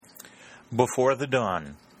Before the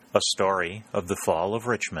Dawn, A Story of the Fall of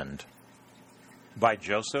Richmond, by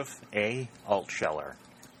Joseph A. Altsheler.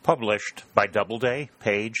 Published by Doubleday,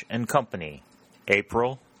 Page & Company,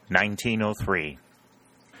 April 1903.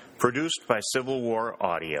 Produced by Civil War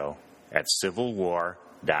Audio at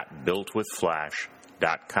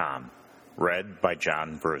civilwar.builtwithflash.com. Read by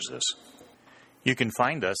John Burzes. You can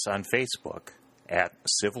find us on Facebook at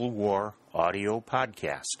Civil War Audio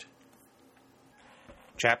Podcast.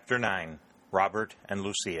 Chapter 9. Robert and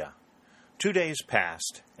Lucia. 2 days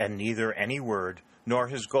passed, and neither any word nor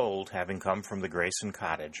his gold having come from the Grayson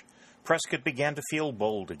cottage, Prescott began to feel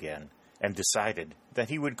bold again, and decided that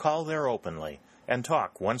he would call there openly and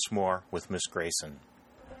talk once more with Miss Grayson.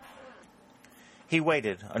 He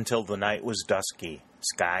waited until the night was dusky,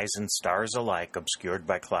 skies and stars alike obscured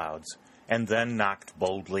by clouds, and then knocked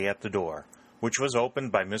boldly at the door, which was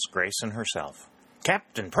opened by Miss Grayson herself.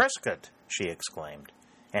 "Captain Prescott!" she exclaimed,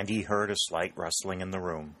 and he heard a slight rustling in the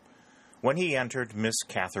room. When he entered, Miss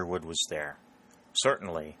Catherwood was there.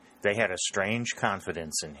 Certainly, they had a strange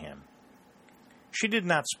confidence in him. She did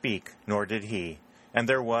not speak, nor did he, and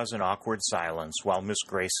there was an awkward silence while Miss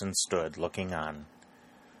Grayson stood looking on.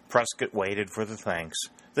 Prescott waited for the thanks,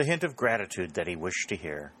 the hint of gratitude that he wished to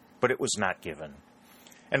hear, but it was not given.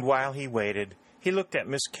 And while he waited, he looked at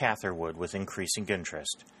Miss Catherwood with increasing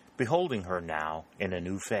interest, beholding her now in a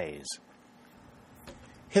new phase.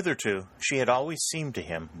 Hitherto, she had always seemed to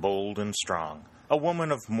him bold and strong, a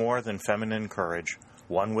woman of more than feminine courage,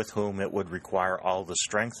 one with whom it would require all the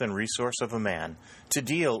strength and resource of a man to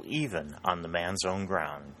deal even on the man's own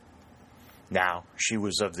ground. Now she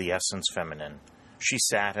was of the essence feminine. She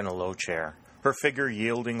sat in a low chair, her figure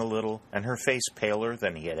yielding a little, and her face paler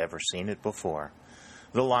than he had ever seen it before.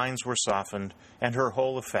 The lines were softened, and her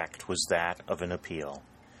whole effect was that of an appeal.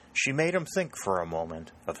 She made him think for a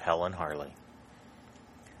moment of Helen Harley.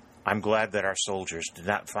 "I'm glad that our soldiers did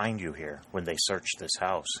not find you here when they searched this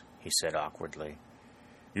house," he said awkwardly.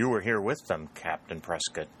 "You were here with them, Captain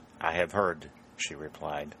Prescott. I have heard," she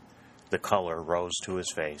replied. The color rose to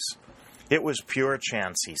his face. "It was pure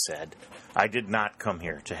chance," he said. "I did not come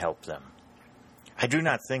here to help them." "I do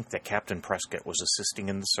not think that Captain Prescott was assisting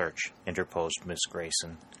in the search," interposed Miss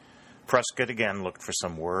Grayson. Prescott again looked for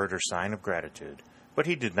some word or sign of gratitude, but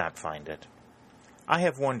he did not find it. "I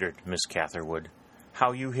have wondered, Miss Catherwood,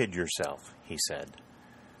 how you hid yourself," he said.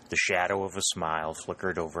 The shadow of a smile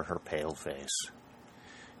flickered over her pale face.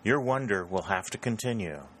 "Your wonder will have to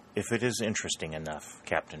continue, if it is interesting enough,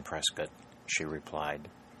 Captain Prescott," she replied.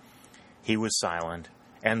 He was silent,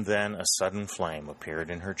 and then a sudden flame appeared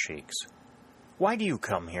in her cheeks. "Why do you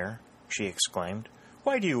come here?" she exclaimed.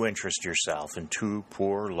 "Why do you interest yourself in two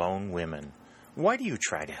poor, lone women? Why do you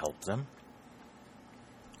try to help them?"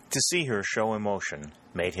 To see her show emotion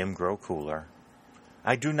made him grow cooler.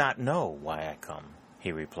 "I do not know why I come,"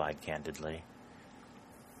 he replied candidly.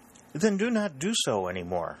 "Then do not do so any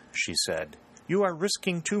more," she said. "You are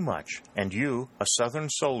risking too much, and you, a Southern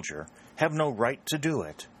soldier, have no right to do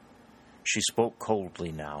it." She spoke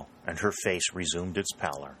coldly now, and her face resumed its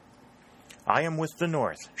pallor. "I am with the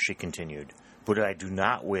North," she continued, "but I do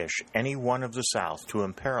not wish any one of the South to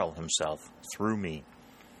imperil himself through me."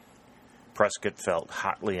 Prescott felt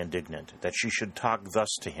hotly indignant that she should talk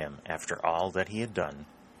thus to him after all that he had done.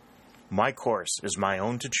 "My course is my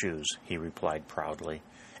own to choose," he replied proudly,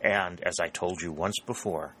 "and, as I told you once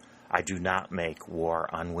before, I do not make war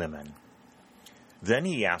on women." Then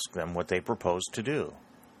he asked them what they proposed to do,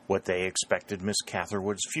 what they expected Miss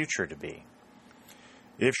Catherwood's future to be.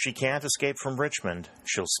 "If she can't escape from Richmond,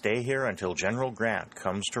 she'll stay here until General Grant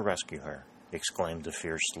comes to rescue her," exclaimed the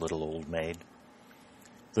fierce little old maid.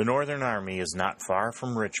 "The Northern Army is not far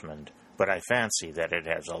from Richmond, but I fancy that it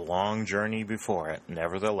has a long journey before it,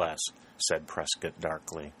 nevertheless," said Prescott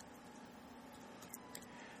darkly.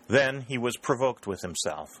 Then he was provoked with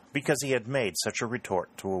himself, because he had made such a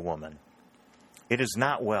retort to a woman. "It is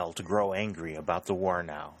not well to grow angry about the war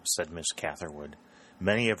now," said Miss Catherwood.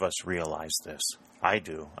 "Many of us realize this. I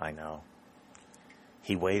do, I know."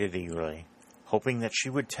 He waited eagerly, hoping that she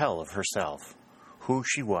would tell of herself, who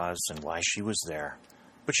she was and why she was there,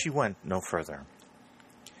 but she went no further.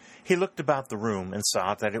 He looked about the room and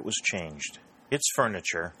saw that it was changed. Its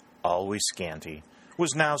furniture, always scanty,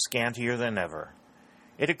 was now scantier than ever.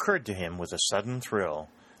 It occurred to him with a sudden thrill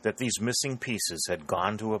that these missing pieces had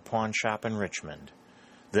gone to a pawnshop in Richmond.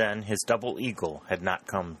 Then his double eagle had not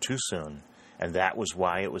come too soon, and that was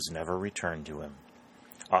why it was never returned to him.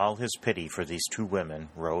 All his pity for these two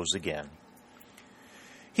women rose again.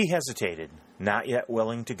 He hesitated, not yet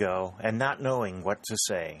willing to go, and not knowing what to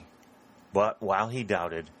say. But while he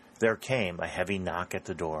doubted, there came a heavy knock at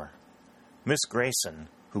the door. Miss Grayson,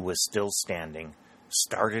 who was still standing,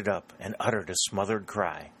 started up and uttered a smothered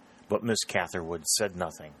cry, but Miss Catherwood said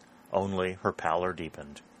nothing, only her pallor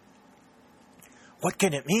deepened. "What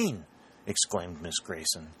can it mean?" exclaimed Miss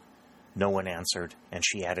Grayson. No one answered, and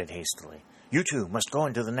she added hastily, "You two must go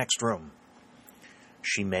into the next room."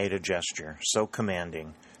 She made a gesture so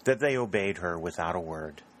commanding that they obeyed her without a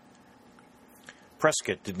word.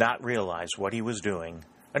 Prescott did not realize what he was doing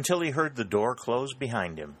until he heard the door close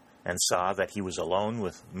behind him and saw that he was alone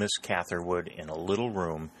with Miss Catherwood in a little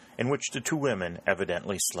room in which the two women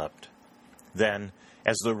evidently slept. Then,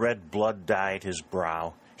 as the red blood dyed his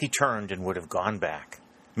brow, he turned and would have gone back.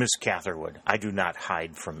 "Miss Catherwood, I do not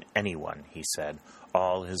hide from anyone," he said,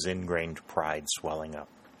 all his ingrained pride swelling up.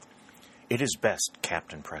 "It is best,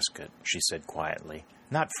 Captain Prescott," she said quietly,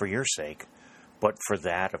 "not for your sake, but for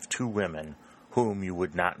that of two women whom you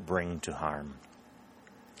would not bring to harm."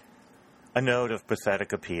 A note of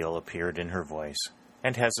pathetic appeal appeared in her voice,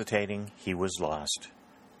 and hesitating, he was lost.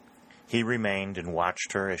 He remained and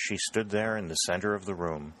watched her as she stood there in the center of the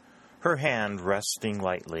room, her hand resting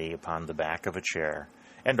lightly upon the back of a chair,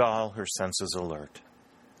 and all her senses alert.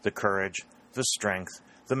 The courage, the strength,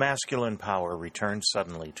 the masculine power returned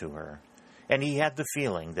suddenly to her, and he had the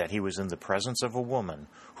feeling that he was in the presence of a woman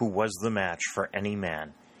who was the match for any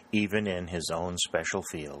man, even in his own special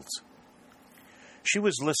fields. She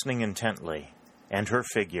was listening intently, and her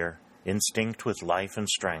figure, instinct with life and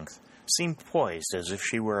strength, seemed poised as if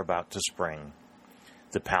she were about to spring.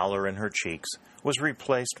 The pallor in her cheeks was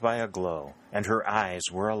replaced by a glow, and her eyes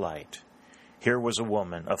were alight. Here was a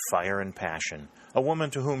woman of fire and passion, a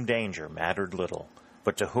woman to whom danger mattered little,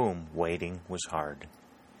 but to whom waiting was hard.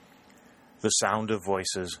 The sound of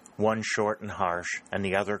voices, one short and harsh, and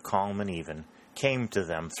the other calm and even, came to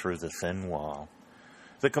them through the thin wall.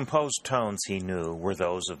 The composed tones he knew were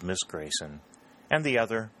those of Miss Grayson, and the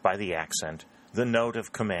other, by the accent, the note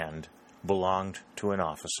of command, belonged to an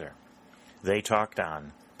officer. They talked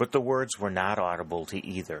on, but the words were not audible to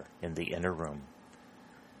either in the inner room.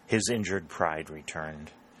 His injured pride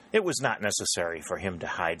returned. It was not necessary for him to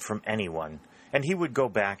hide from anyone, and he would go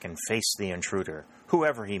back and face the intruder,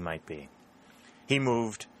 whoever he might be. He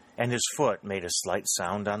moved, and his foot made a slight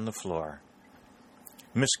sound on the floor.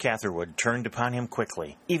 Miss Catherwood turned upon him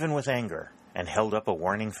quickly, even with anger, and held up a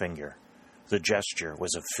warning finger. The gesture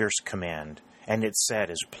was of fierce command, and it said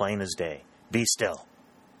as plain as day, "Be still."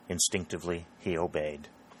 Instinctively, he obeyed.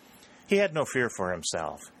 He had no fear for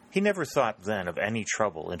himself. He never thought then of any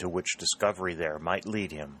trouble into which discovery there might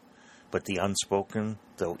lead him. But the unspoken,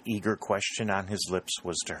 though eager question on his lips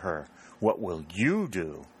was to her, "What will you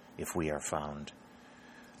do if we are found?"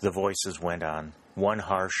 The voices went on, one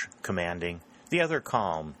harsh, commanding, the other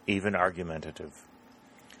calm, even argumentative.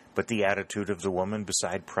 But the attitude of the woman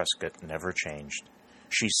beside Prescott never changed.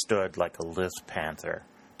 She stood like a lithe panther,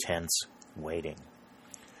 tense, waiting.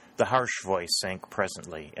 The harsh voice sank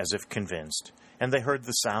presently, as if convinced, and they heard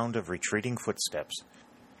the sound of retreating footsteps,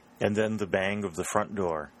 and then the bang of the front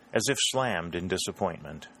door, as if slammed in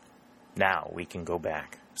disappointment. "Now we can go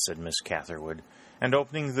back," said Miss Catherwood, and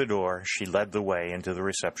opening the door, she led the way into the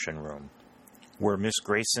reception room, where Miss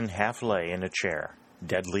Grayson half lay in a chair,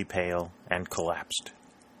 deadly pale and collapsed.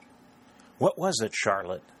 "What was it,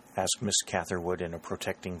 Charlotte?" asked Miss Catherwood in a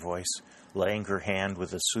protecting voice, laying her hand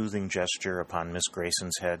with a soothing gesture upon Miss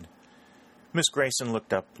Grayson's head. Miss Grayson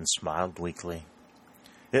looked up and smiled weakly.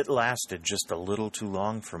 "It lasted just a little too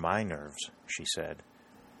long for my nerves," she said.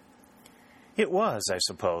 "It was, I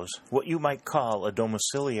suppose, what you might call a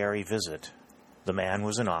domiciliary visit." The man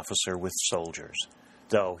was an officer with soldiers,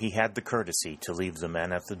 though he had the courtesy to leave the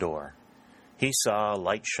men at the door. He saw a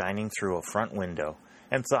light shining through a front window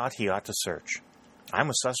and thought he ought to search. "I'm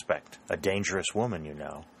a suspect, a dangerous woman, you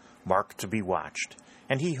know, marked to be watched,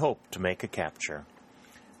 and he hoped to make a capture.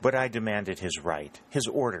 But I demanded his right, his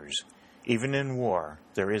orders. Even in war,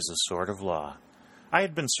 there is a sort of law. I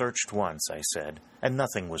had been searched once, I said, and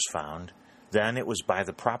nothing was found. Then it was by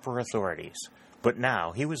the proper authorities, but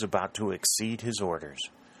now he was about to exceed his orders.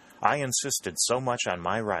 I insisted so much on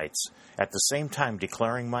my rights, at the same time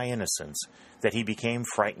declaring my innocence, that he became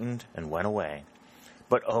frightened and went away.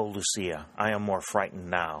 But, oh, Lucia, I am more frightened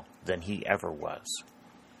now than he ever was."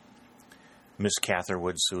 Miss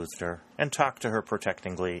Catherwood soothed her, and talked to her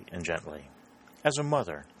protectingly and gently, as a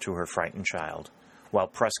mother to her frightened child, while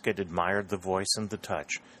Prescott admired the voice and the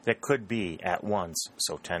touch that could be at once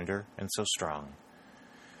so tender and so strong.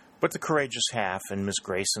 But the courageous half in Miss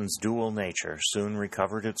Grayson's dual nature soon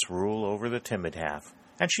recovered its rule over the timid half,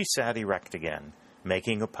 and she sat erect again,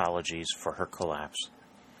 making apologies for her collapse.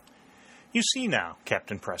 "You see now,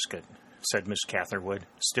 Captain Prescott," said Miss Catherwood,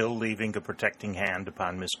 still leaving a protecting hand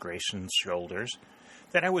upon Miss Grayson's shoulders,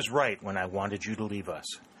 that I was right when I wanted you to leave us.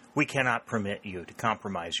 We cannot permit you to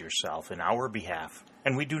compromise yourself in our behalf,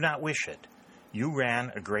 and we do not wish it. You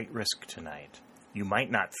ran a great risk tonight. You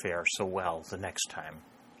might not fare so well the next time."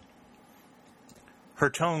 Her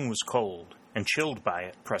tone was cold, and chilled by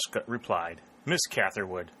it, Prescott replied, "Miss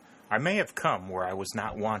Catherwood, I may have come where I was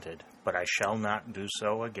not wanted, but I shall not do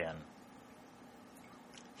so again."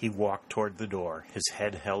 He walked toward the door, his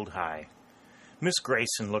head held high. Miss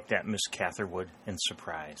Grayson looked at Miss Catherwood in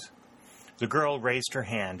surprise. The girl raised her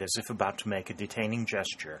hand as if about to make a detaining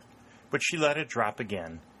gesture, but she let it drop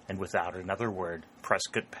again, and without another word,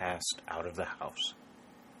 Prescott passed out of the house.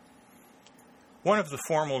 One of the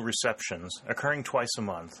formal receptions, occurring twice a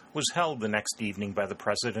month, was held the next evening by the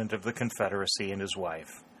President of the Confederacy and his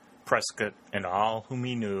wife. Prescott and all whom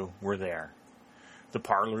he knew were there. The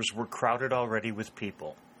parlors were crowded already with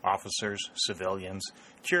people, officers, civilians,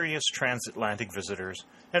 curious transatlantic visitors,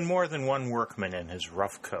 and more than one workman in his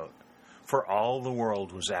rough coat, for all the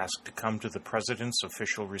world was asked to come to the President's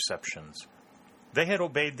official receptions. They had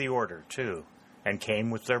obeyed the order, too, and came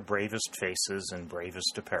with their bravest faces and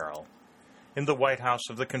bravest apparel. In the White House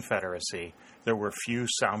of the Confederacy, there were few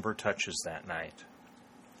somber touches that night.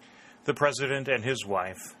 The President and his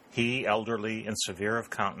wife, he elderly and severe of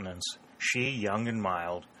countenance, she young and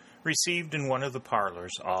mild, received in one of the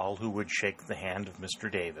parlors all who would shake the hand of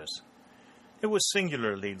Mr. Davis. It was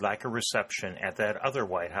singularly like a reception at that other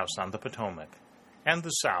White House on the Potomac, and the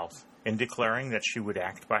South, in declaring that she would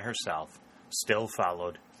act by herself, still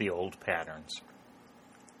followed the old patterns.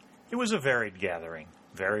 It was a varied gathering,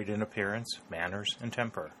 varied in appearance, manners, and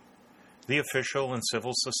temper. The official and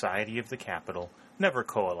civil society of the capital never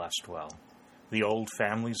coalesced well. The old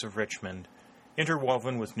families of Richmond,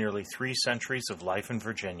 interwoven with nearly 3 centuries of life in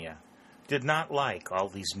Virginia, did not like all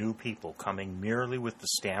these new people coming merely with the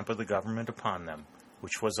stamp of the government upon them,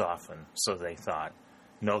 which was often, so they thought,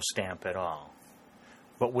 no stamp at all.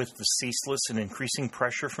 But with the ceaseless and increasing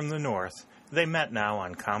pressure from the North, they met now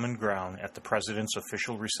on common ground at the President's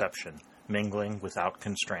official reception, mingling without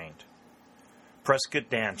constraint. Prescott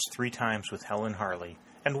danced 3 times with Helen Harley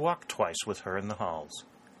and walked twice with her in the halls.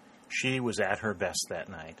 She was at her best that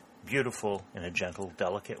night, beautiful in a gentle,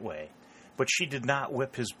 delicate way, but she did not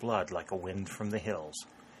whip his blood like a wind from the hills,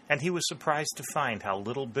 and he was surprised to find how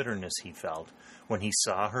little bitterness he felt when he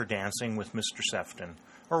saw her dancing with Mr. Sefton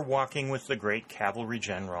or walking with the great cavalry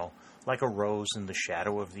general like a rose in the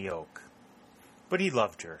shadow of the oak. But he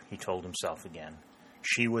loved her, he told himself again.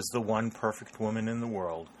 She was the one perfect woman in the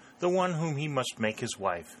world, the one whom he must make his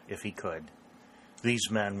wife, if he could. These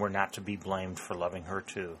men were not to be blamed for loving her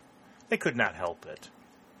too. They could not help it.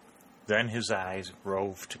 Then his eyes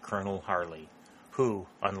roved to Colonel Harley, who,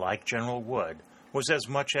 unlike General Wood, was as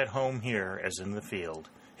much at home here as in the field,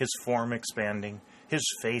 his form expanding, his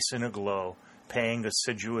face in a glow, paying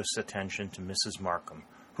assiduous attention to Mrs. Markham,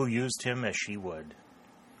 who used him as she would.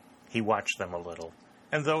 He watched them a little,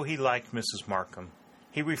 and though he liked Mrs. Markham,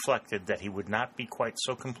 he reflected that he would not be quite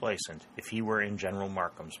so complacent if he were in General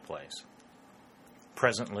Markham's place.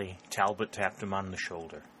 Presently, Talbot tapped him on the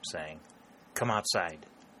shoulder, saying, "Come outside."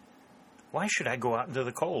 "Why should I go out into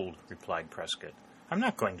the cold?" replied Prescott. "I'm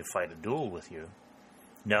not going to fight a duel with you."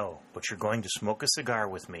 "No, but you're going to smoke a cigar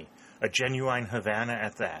with me, a genuine Havana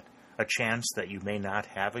at that, a chance that you may not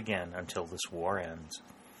have again until this war ends.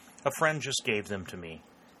 A friend just gave them to me.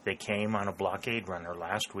 They came on a blockade runner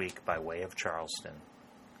last week by way of Charleston."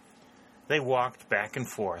 They walked back and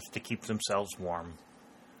forth to keep themselves warm.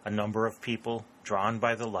 A number of people, drawn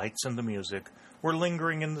by the lights and the music, were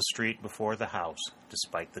lingering in the street before the house,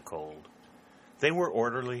 despite the cold. They were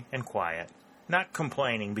orderly and quiet, not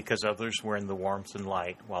complaining because others were in the warmth and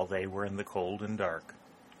light while they were in the cold and dark.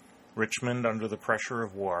 Richmond, under the pressure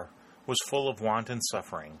of war, was full of want and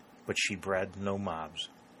suffering, but she bred no mobs.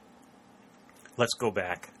 "Let's go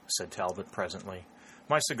back," said Talbot presently.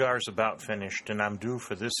 "My cigar's about finished, and I'm due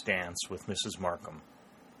for this dance with Mrs. Markham."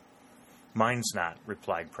 "Mine's not,"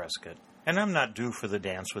 replied Prescott, "and I'm not due for the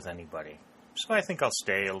dance with anybody, so I think I'll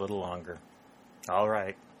stay a little longer." "All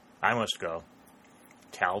right, I must go."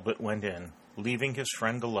 Talbot went in, leaving his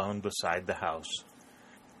friend alone beside the house.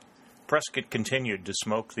 Prescott continued to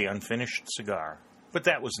smoke the unfinished cigar, but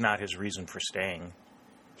that was not his reason for staying.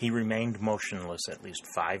 He remained motionless at least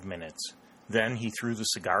 5 minutes. Then he threw the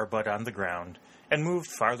cigar butt on the ground and moved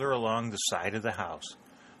farther along the side of the house,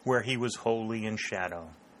 where he was wholly in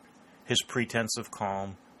shadow. His pretense of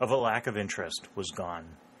calm, of a lack of interest, was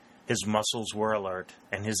gone. His muscles were alert,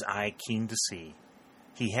 and his eye keen to see.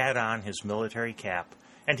 He had on his military cap,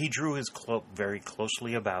 and he drew his cloak very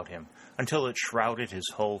closely about him until it shrouded his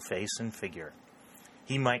whole face and figure.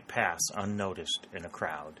 He might pass unnoticed in a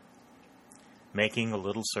crowd. Making a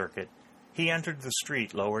little circuit, he entered the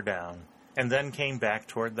street lower down, and then came back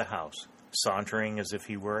toward the house, sauntering as if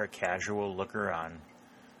he were a casual looker-on.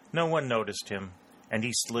 No one noticed him, and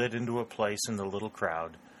he slid into a place in the little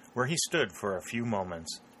crowd, where he stood for a few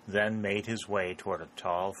moments, then made his way toward a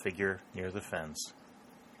tall figure near the fence.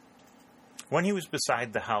 When he was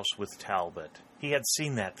beside the house with Talbot, he had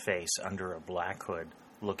seen that face under a black hood,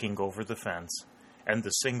 looking over the fence, and the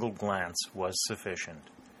single glance was sufficient.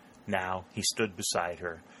 Now he stood beside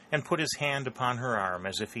her, and put his hand upon her arm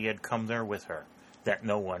as if he had come there with her, that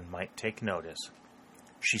no one might take notice.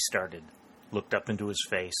 She started, looked up into his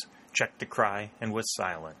face, checked a cry, and was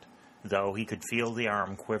silent, though he could feel the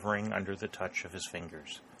arm quivering under the touch of his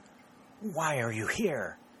fingers. "Why are you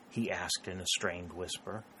here?" he asked in a strained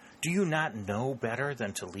whisper. "Do you not know better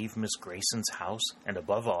than to leave Miss Grayson's house, and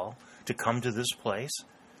above all, to come to this place?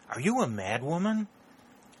 Are you a madwoman?"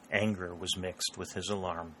 Anger was mixed with his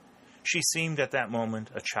alarm. She seemed at that moment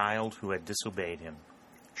a child who had disobeyed him.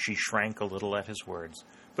 She shrank a little at his words,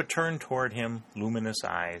 but turned toward him luminous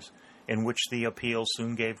eyes, in which the appeal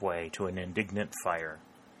soon gave way to an indignant fire.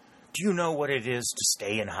 "Do you know what it is to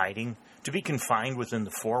stay in hiding, to be confined within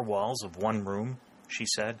the four walls of one room?" she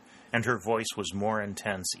said, and her voice was more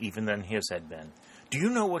intense even than his had been. "Do you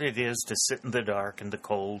know what it is to sit in the dark and the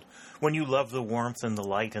cold, when you love the warmth and the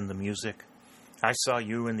light and the music? I saw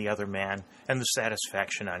you and the other man, and the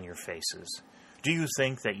satisfaction on your faces. Do you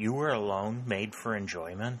think that you were alone, made for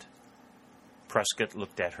enjoyment?" Prescott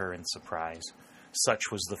looked at her in surprise. Such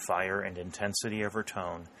was the fire and intensity of her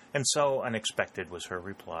tone, and so unexpected was her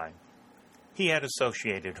reply. He had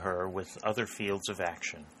associated her with other fields of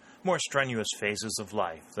action, more strenuous phases of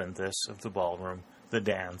life than this of the ballroom, the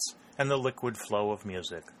dance, and the liquid flow of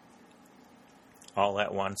music. All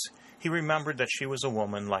at once, he remembered that she was a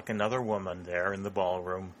woman like another woman there in the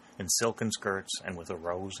ballroom, in silken skirts and with a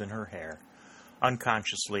rose in her hair.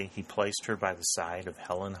 Unconsciously, he placed her by the side of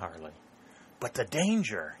Helen Harley. "But the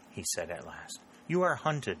danger," he said at last. "You are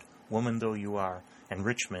hunted, woman though you are, and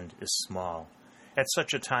Richmond is small. At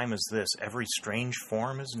such a time as this, every strange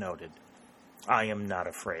form is noted." "I am not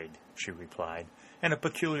afraid," she replied, and a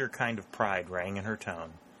peculiar kind of pride rang in her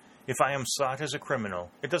tone. "If I am sought as a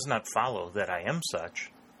criminal, it does not follow that I am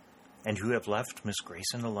such." "And you have left Miss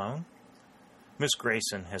Grayson alone?" "Miss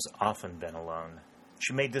Grayson has often been alone.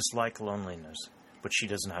 She may dislike loneliness, but she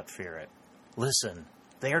does not fear it. Listen,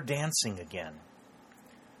 they are dancing again."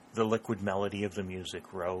 The liquid melody of the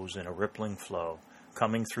music rose in a rippling flow,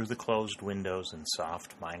 coming through the closed windows in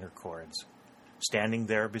soft minor chords. Standing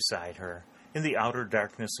there beside her, in the outer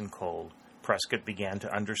darkness and cold, Prescott began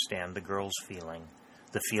to understand the girl's feeling,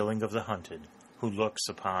 the feeling of the hunted, who looks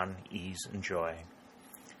upon ease and joy.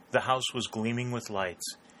 The house was gleaming with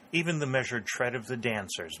lights. Even the measured tread of the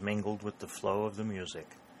dancers mingled with the flow of the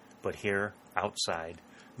music. But here, outside,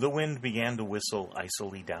 the wind began to whistle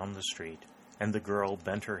icily down the street, and the girl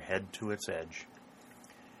bent her head to its edge.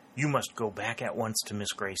 "You must go back at once to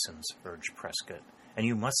Miss Grayson's," urged Prescott, "and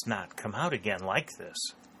you must not come out again like this."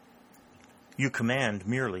 "You command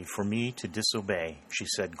merely for me to disobey," she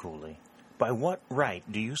said coolly. "By what right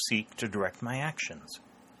do you seek to direct my actions?"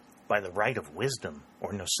 "By the right of wisdom,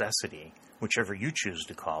 or necessity, whichever you choose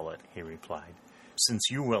to call it," he replied. "Since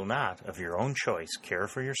you will not, of your own choice, care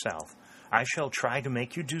for yourself, I shall try to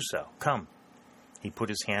make you do so. Come." He put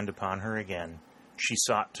his hand upon her again. She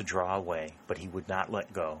sought to draw away, but he would not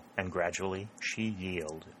let go, and gradually she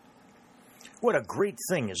yielded. "What a great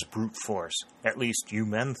thing is brute force! At least you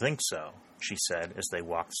men think so," she said as they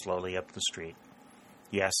walked slowly up the street.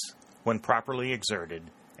 "Yes, when properly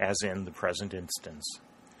exerted, as in the present instance."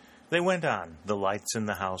 They went on. The lights in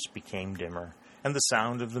the house became dimmer, and the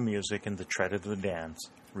sound of the music and the tread of the dance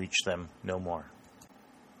reached them no more.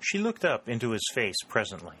 She looked up into his face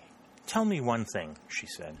presently. "Tell me one thing," she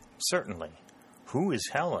said. "Certainly. Who is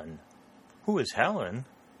Helen?" "Who is Helen?"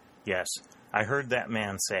 "Yes, I heard that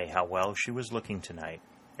man say how well she was looking tonight,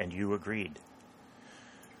 and you agreed."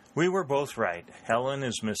 "We were both right. Helen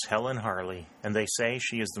is Miss Helen Harley, and they say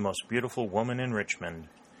she is the most beautiful woman in Richmond.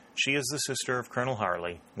 She is the sister of Colonel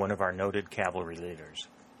Harley, one of our noted cavalry leaders."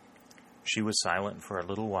 She was silent for a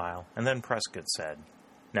little while, and then Prescott said,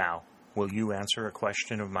 "Now, will you answer a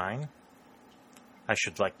question of mine?" "I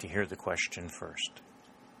should like to hear the question first."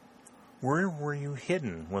 "Where were you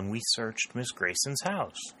hidden when we searched Miss Grayson's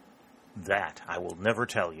house?" "That I will never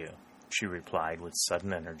tell you," she replied with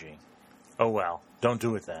sudden energy. "Oh, well, don't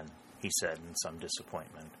do it then," he said in some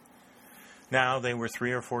disappointment. Now they were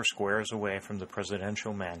 3 or 4 squares away from the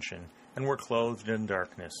presidential mansion, and were clothed in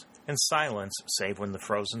darkness, in silence save when the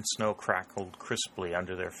frozen snow crackled crisply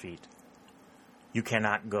under their feet. "You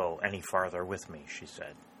cannot go any farther with me," she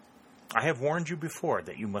said. I have warned you before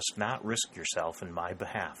that you must not risk yourself in my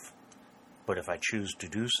behalf. But if I choose to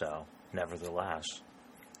do so, nevertheless,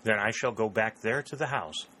 then I shall go back there to the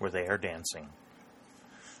house where they are dancing."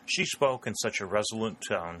 She spoke in such a resolute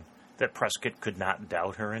tone that Prescott could not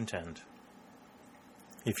doubt her intent.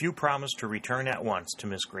 "If you promise to return at once to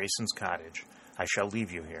Miss Grayson's cottage, I shall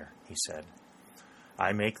leave you here," he said.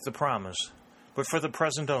 "I make the promise, but for the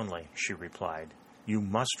present only," she replied. "You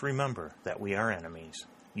must remember that we are enemies.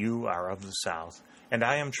 You are of the South, and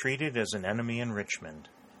I am treated as an enemy in Richmond.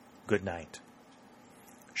 Good night."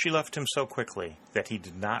 She left him so quickly that he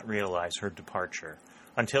did not realize her departure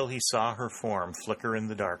until he saw her form flicker in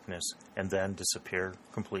the darkness and then disappear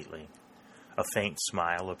completely. A faint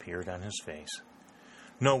smile appeared on his face.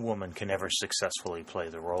 "No woman can ever successfully play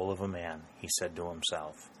the role of a man," he said to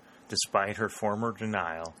himself. Despite her former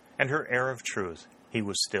denial and her air of truth, he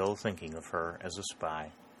was still thinking of her as a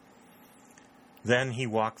spy. Then he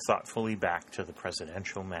walked thoughtfully back to the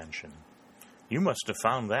presidential mansion. "You must have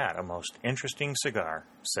found that a most interesting cigar,"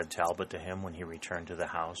 said Talbot to him when he returned to the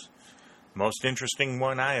house. "Most interesting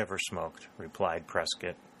one I ever smoked," replied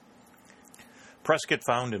Prescott. Prescott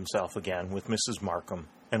found himself again with Mrs. Markham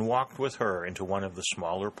and walked with her into one of the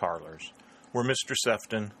smaller parlors, where Mr.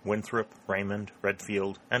 Sefton, Winthrop, Raymond,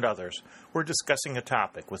 Redfield, and others were discussing a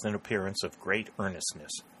topic with an appearance of great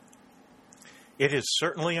earnestness. "It is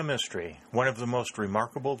certainly a mystery, one of the most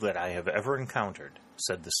remarkable that I have ever encountered,"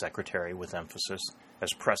 said the secretary with emphasis,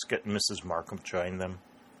 as Prescott and Mrs. Markham joined them.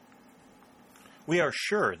 "We are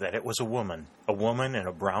sure that it was a woman in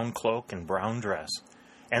a brown cloak and brown dress,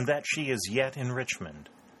 and that she is yet in Richmond,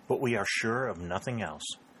 but we are sure of nothing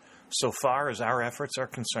else. So far as our efforts are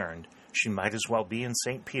concerned, she might as well be in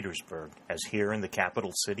St. Petersburg as here in the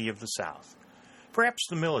capital city of the South. Perhaps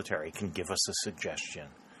the military can give us a suggestion.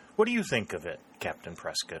 What do you think of it, Captain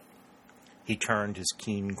Prescott?" He turned his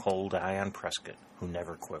keen, cold eye on Prescott, who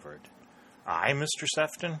never quivered. "I, Mr.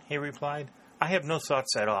 Sefton," he replied, "I have no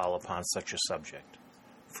thoughts at all upon such a subject.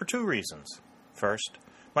 For 2 reasons. First,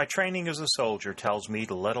 my training as a soldier tells me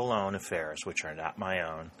to let alone affairs which are not my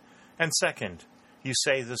own. And second, you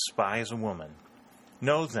say this spy is a woman.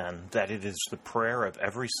 Know, then, that it is the prayer of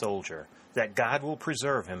every soldier that God will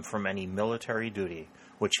preserve him from any military duty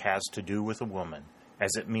which has to do with a woman,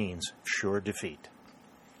 as it means sure defeat."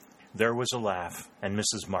 There was a laugh, and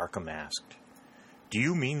Mrs. Markham asked, "Do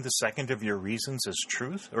you mean the second of your reasons as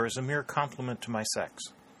truth, or as a mere compliment to my sex?"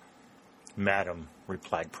 "Madam,"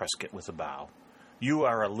 replied Prescott with a bow, "you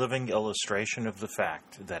are a living illustration of the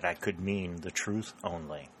fact that I could mean the truth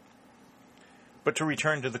only." "But to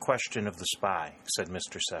return to the question of the spy," said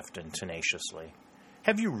Mr. Sefton tenaciously,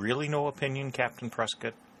 "have you really no opinion, Captain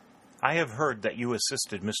Prescott? I have heard that you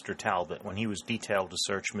assisted Mr. Talbot when he was detailed to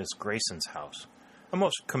search Miss Grayson's house, a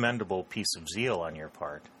most commendable piece of zeal on your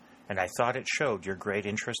part, and I thought it showed your great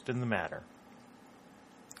interest in the matter."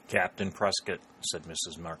 "Captain Prescott," said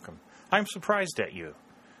Mrs. Markham, "I am surprised at you.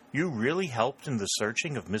 You really helped in the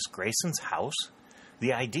searching of Miss Grayson's house?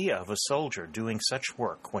 The idea of a soldier doing such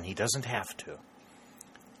work when he doesn't have to."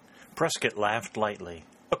 Prescott laughed lightly,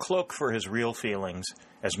 a cloak for his real feelings,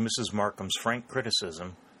 as Mrs. Markham's frank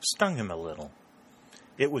criticism stung him a little.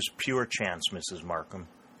 "It was pure chance, Mrs. Markham.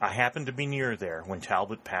 I happened to be near there when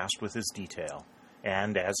Talbot passed with his detail,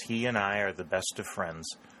 and as he and I are the best of friends,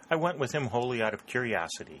 I went with him wholly out of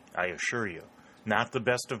curiosity, I assure you. Not the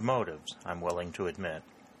best of motives, I'm willing to admit."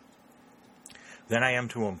 "Then I am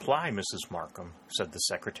to imply, Mrs. Markham," said the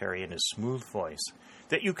secretary in his smooth voice,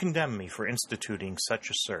 "that you condemn me for instituting such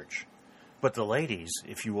a search. But the ladies,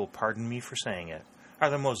 if you will pardon me for saying it, are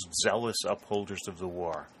the most zealous upholders of the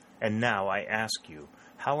war, and now I ask you,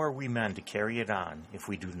 how are we men to carry it on if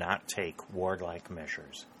we do not take warlike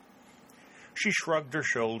measures?" She shrugged her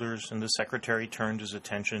shoulders, and the secretary turned his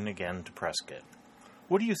attention again to Prescott.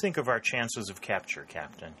 "What do you think of our chances of capture,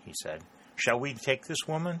 Captain?" he said. "Shall we take this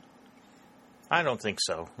woman?" "I don't think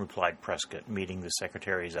so," replied Prescott, meeting the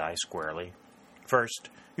secretary's eye squarely. "First,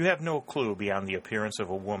 you have no clue beyond the appearance of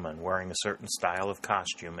a woman wearing a certain style of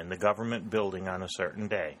costume in the government building on a certain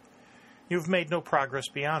day. You have made no progress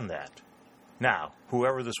beyond that. Now,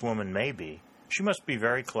 whoever this woman may be, she must be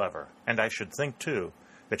very clever, and I should think, too,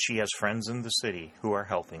 that she has friends in the city who are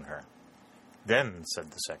helping her. Then,"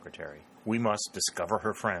 said the secretary, "we must discover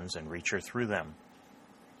her friends and reach her through them."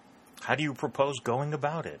 "How do you propose going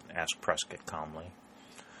about it?" asked Prescott calmly.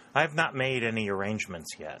 "I have not made any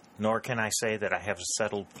arrangements yet, nor can I say that I have a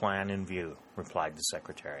settled plan in view," replied the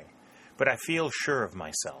secretary. "But I feel sure of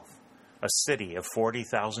myself. A city of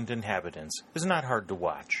 40,000 inhabitants is not hard to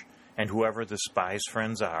watch, and whoever the spy's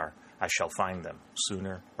friends are, I shall find them,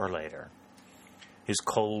 sooner or later." His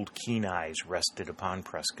cold, keen eyes rested upon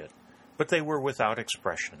Prescott, but they were without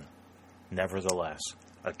expression. Nevertheless,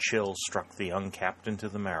 a chill struck the young captain to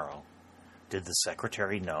the marrow. Did the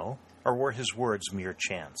secretary know, or were his words mere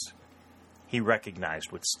chance? He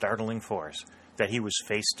recognized with startling force that he was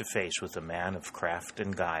face to face with a man of craft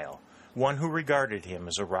and guile, one who regarded him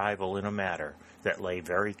as a rival in a matter that lay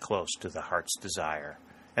very close to the heart's desire,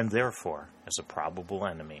 and therefore as a probable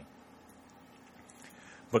enemy.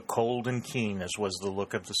 But cold and keen as was the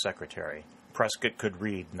look of the secretary, Prescott could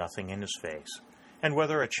read nothing in his face, and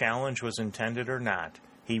whether a challenge was intended or not,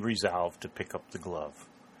 he resolved to pick up the glove.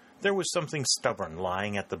 There was something stubborn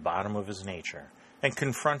lying at the bottom of his nature, and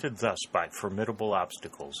confronted thus by formidable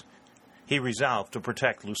obstacles, he resolved to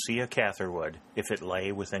protect Lucia Catherwood if it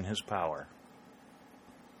lay within his power.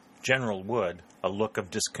 General Wood, a look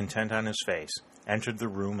of discontent on his face, entered the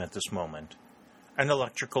room at this moment. An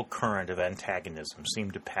electrical current of antagonism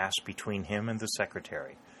seemed to pass between him and the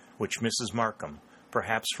secretary, which Mrs. Markham,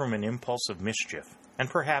 perhaps from an impulse of mischief,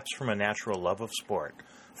 and perhaps from a natural love of sport,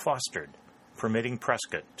 fostered, permitting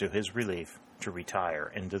Prescott, to his relief, to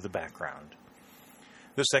retire into the background.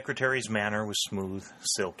 The secretary's manner was smooth,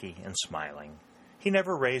 silky, and smiling. He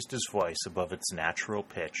never raised his voice above its natural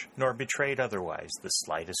pitch, nor betrayed otherwise the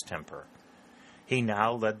slightest temper. He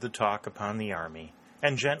now led the talk upon the army,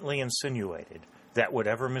 and gently insinuated that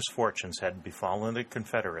whatever misfortunes had befallen the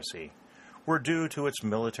Confederacy were due to its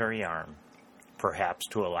military arm, perhaps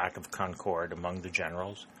to a lack of concord among the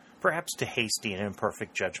generals, perhaps to hasty and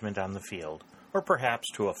imperfect judgment on the field, or perhaps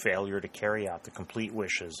to a failure to carry out the complete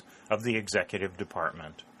wishes of the executive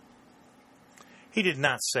department. He did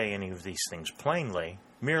not say any of these things plainly,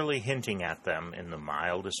 merely hinting at them in the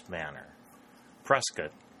mildest manner.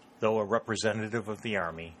 Prescott, though a representative of the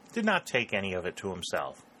army, did not take any of it to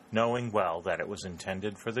himself, knowing well that it was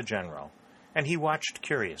intended for the general, and he watched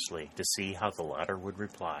curiously to see how the latter would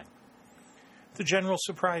reply. The general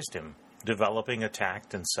surprised him, developing a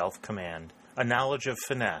tact and self-command, a knowledge of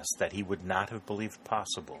finesse that he would not have believed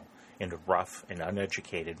possible in a rough and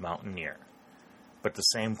uneducated mountaineer. But the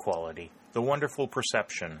same quality, the wonderful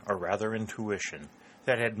perception, or rather intuition,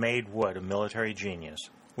 that had made Wood a military genius,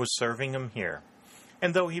 was serving him here,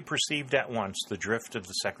 and though he perceived at once the drift of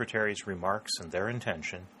the secretary's remarks and their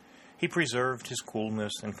intention, he preserved his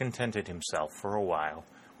coolness and contented himself for a while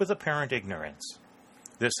with apparent ignorance.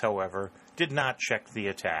 This, however, did not check the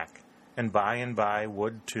attack, and by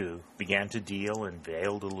Wood, too, began to deal in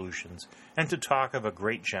veiled allusions, and to talk of a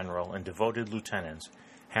great general and devoted lieutenants,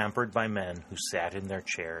 hampered by men who sat in their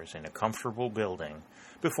chairs in a comfortable building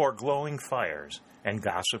before glowing fires, and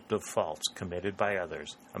gossiped of faults committed by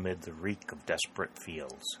others amid the reek of desperate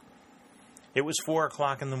fields. It was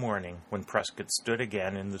 4:00 in the morning when Prescott stood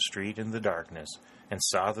again in the street in the darkness, and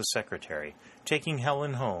saw the secretary taking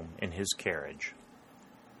Helen home in his carriage.